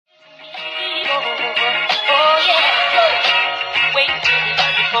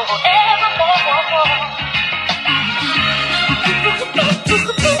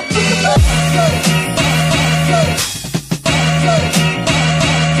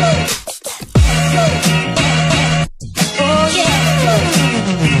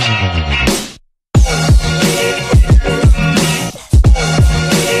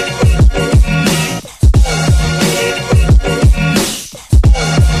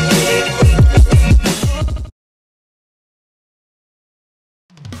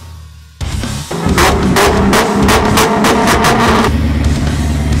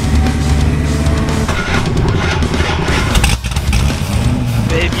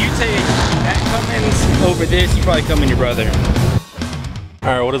you take that Cummins over this, you probably Cummins your brother.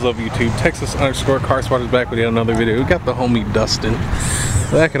 Alright, what is up YouTube? Texas_CarSpotters back with yet another video. We got the homie Dustin.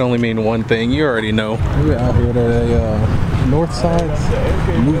 That can only mean one thing, you already know. We're out here at a north side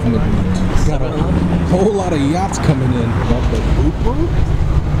movement. We got a whole lot of yachts coming in. Got the Uber.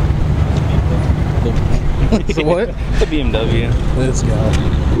 So what? The BMW. This guy.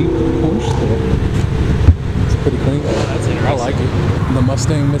 Porsche there. It's pretty clean. That's interesting. I like it. The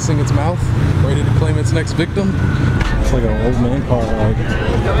Mustang missing its mouth, ready to claim its next victim. It's like an old man car. Like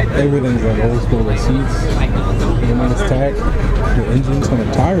everything's like old school. The seats, the man's tag, the engine's on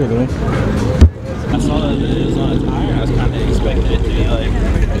a tire though. I saw that it was on a tire. I was kind of expecting it to be like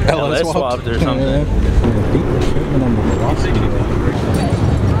LS swapped or something. Yeah. On the velocity.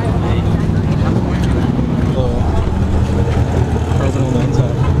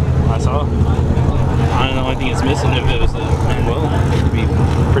 I saw. I don't know. I think it's missing if it was the Manuel. It'd be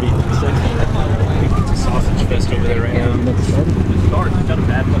pretty sexy. It's a sausage fest over there right now. It's not a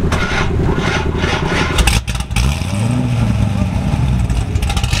bad one.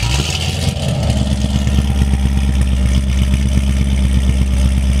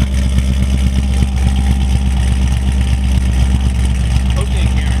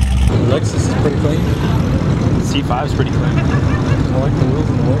 Lexus is pretty clean. C5 is pretty clean. I like the wheels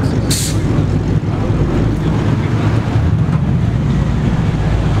on the Lexus.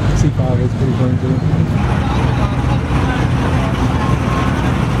 C5 is pretty clean too.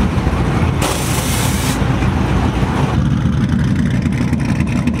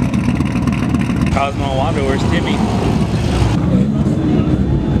 Cosmo Wanda, where's Timmy?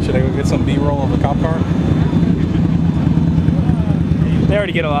 Should I go get some B-roll of the cop car? They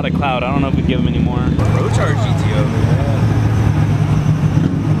already get a lot of clout. I don't know if we give them any more. Road Charge GTO.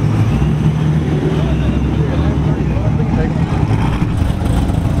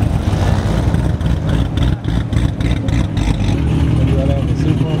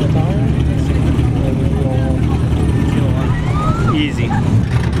 Easy.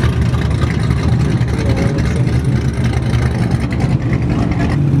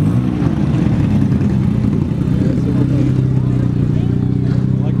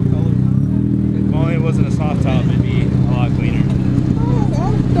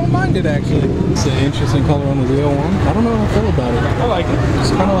 It actually. It's an interesting color on the Z01. I don't know how I feel about it. I like it.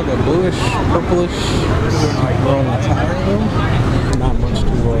 It's kind of like a bluish, purplish. We're on the tire though. Not much to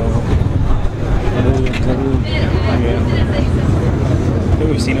really observe. Yeah. I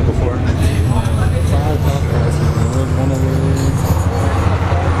think we've seen it before. 5 top classes. There's one over there.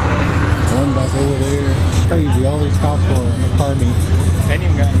 One back over there. Crazy. All these cops are in the car meet. They ain't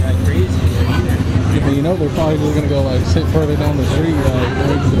even got that crazy either. Yeah, but you know they're probably just gonna go like sit further down the street, like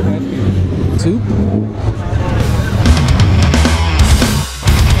right to the passenger. Soup.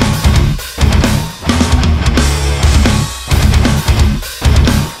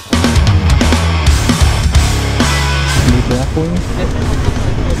 New black wing.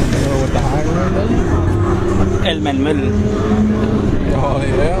 With the high rim. El Manuel. Oh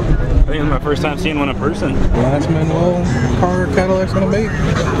yeah. I think it's my first time seeing one in person. Last Manuel car Cadillac's gonna make.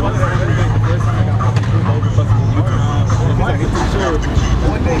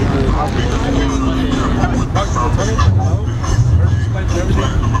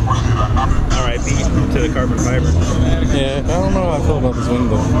 R.I.P. to the carbon fiber. Yeah, I don't know how I feel about this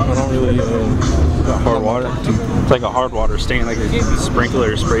window. I don't really Hard water. It's like a hard water stain, like a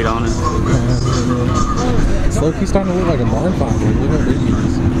sprinkler sprayed on it. It's low-key starting to look like a barn finder. Look how big it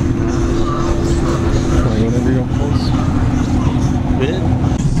is. Like whenever you're close. It?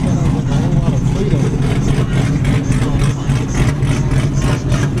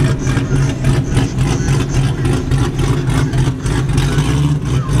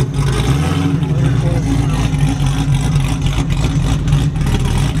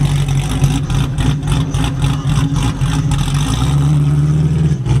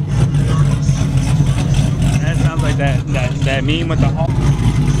 That meme with the hall.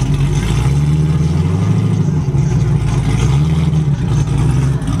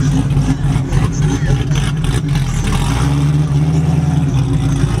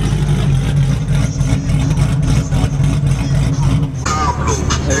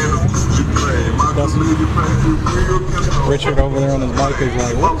 Richard over there on his bike is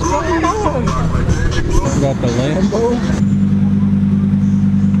like, what's going on? Got the Lambo.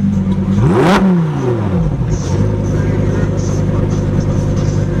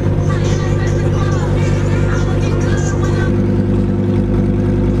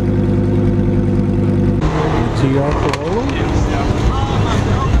 GR Corolla?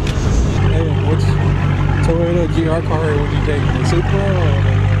 Hey, which Toyota GR car would you take? The Supra or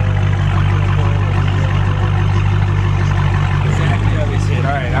the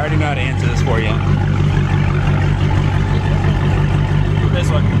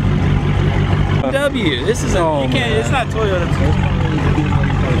This is a, you can't, it's not Toyota.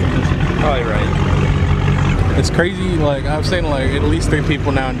 Probably right. It's crazy. Like I've seen like at least 3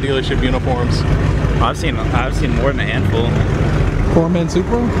 people now in dealership uniforms. I've seen more than a handful. 4-man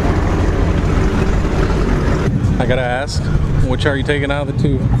Supra. I gotta ask, which are you taking out of the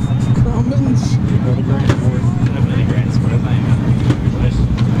 2? Cummins.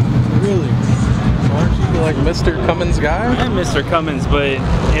 Really? Aren't you like Mr. Cummins guy? I'm Mr. Cummins, but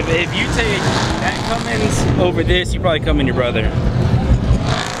if you take that Cummins over this, you probably come in your brother.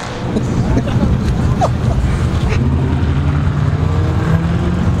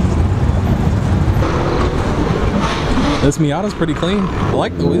 This Miata's pretty clean. I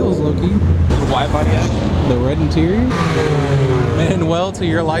like the wheels, low-key. The wide body action. The red interior. And well to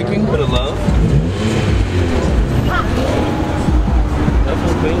your liking. Bit of love.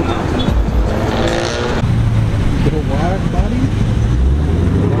 Definitely clean though. Little wide body.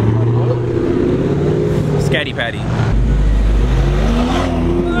 Scatty patty.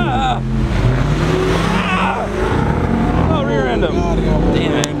 Oh, rear end him.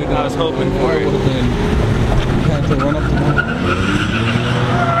 Damn it. I was hoping for it. Had to run up to that.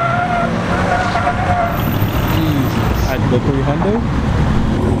 Jesus. The 300.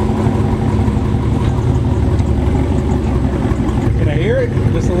 Can I hear it?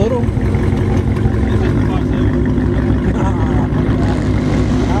 Just a little?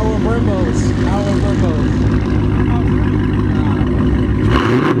 Our Brembos. Our Brembos.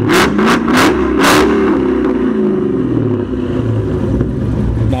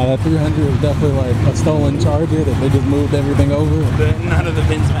 Now that 300 is definitely like a stolen Charger that they just moved everything over. None of the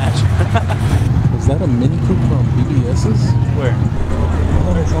bins match. Is that a Mini Cooper on BBS's? Where?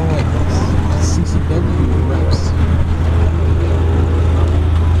 Oh, it's all like CCW reps.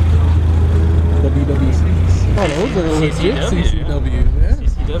 WWCs. Oh, those are legit CCW. Yeah.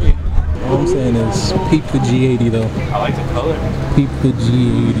 CCW. All I'm saying is peep the G80 though. I like the color. Peep the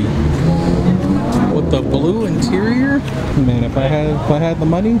G80. With the blue interior, man, if I had the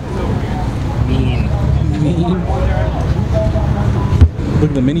money. Mean. Look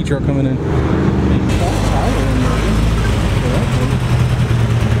at the mini truck coming in.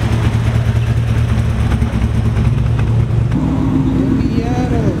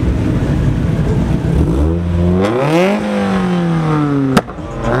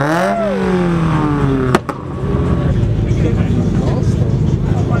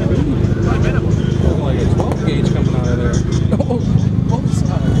 Like a 12 gauge coming out of there. Both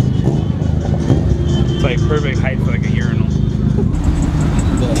sides. It's like perfect height for like a urinal.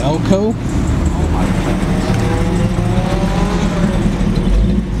 The Elko.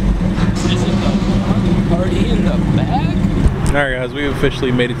 Is it the party in the back? Alright guys, we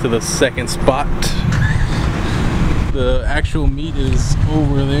officially made it to the second spot. The actual meet is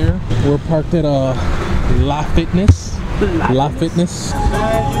over there. We're parked at La Fitness. La Fitness.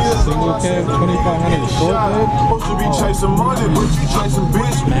 Single cab, 2500 short bed. Supposed to be chasing money, but you chasing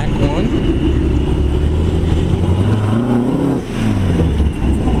bitch. Mac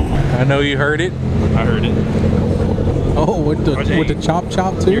 1. I know you heard it. I heard it. Oh, with the chop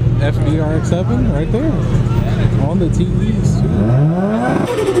too. FDRX7 right there. On the TVs too.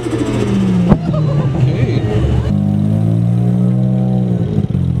 Okay.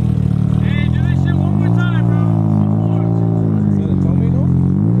 Hey, do this shit one more time, bro. Is that a tomato?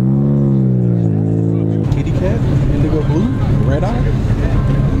 Kitty cat, indigo blue, red eye. I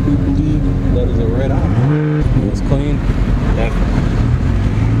do believe that is a red eye. It's clean. Definitely.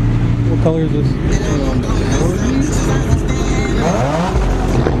 What color is this?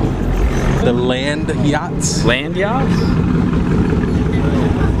 The Land Yachts. Land yachts?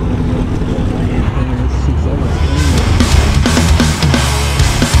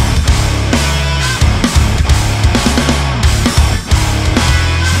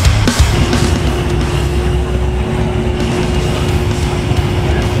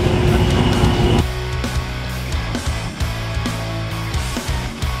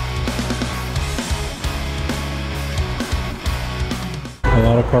 A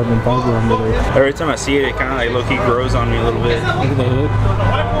lot of carbon fiber under there. Every time I see it, it kind of like low-key grows on me a little bit. Look at the hood.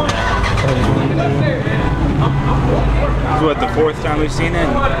 This is what, the 4th time we've seen it,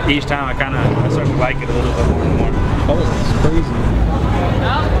 and each time I start to like it a little bit more and more. Color is crazy.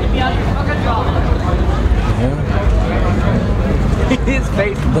 Yeah. His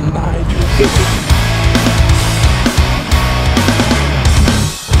face. The Nigel.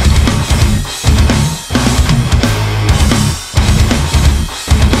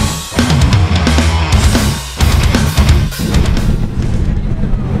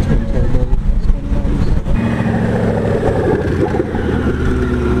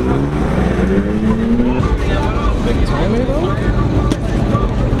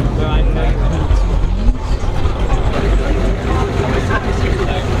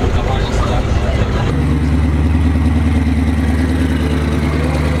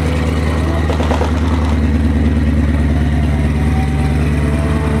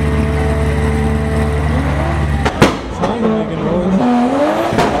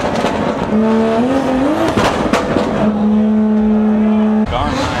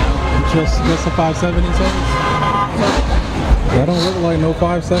 That's a 570 says? That don't look like no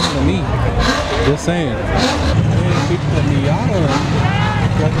 5.7 to me. Just saying. Man, people the Miata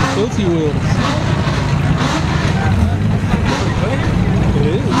got them filthy wheels. It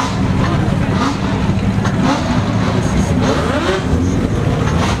is.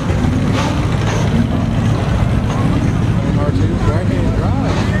 MR2 right-hand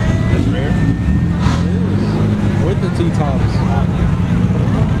drive. That's rare. It is. With the T-tops.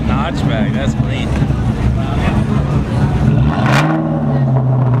 Notchback, that's clean.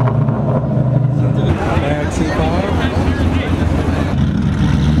 Bag C5.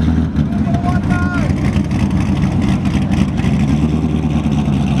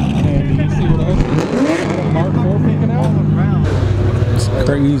 And you see what else? Mark 4 peeking out. It's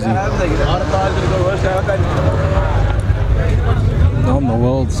crazy. On the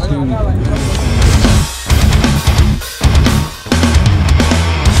welds too.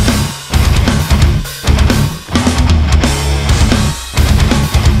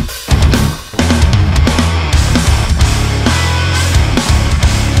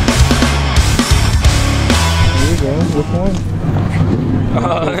 Which one?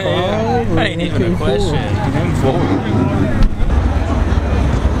 Yeah. That ain't even a question. M4.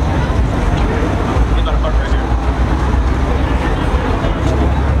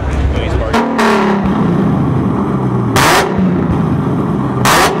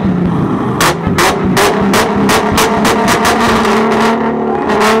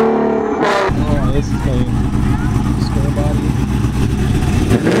 Oh, this is clean. Square body.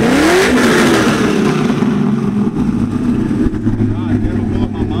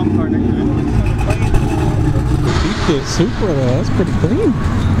 The Supra though, that's pretty clean.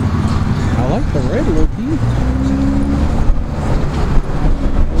 I like the red low key.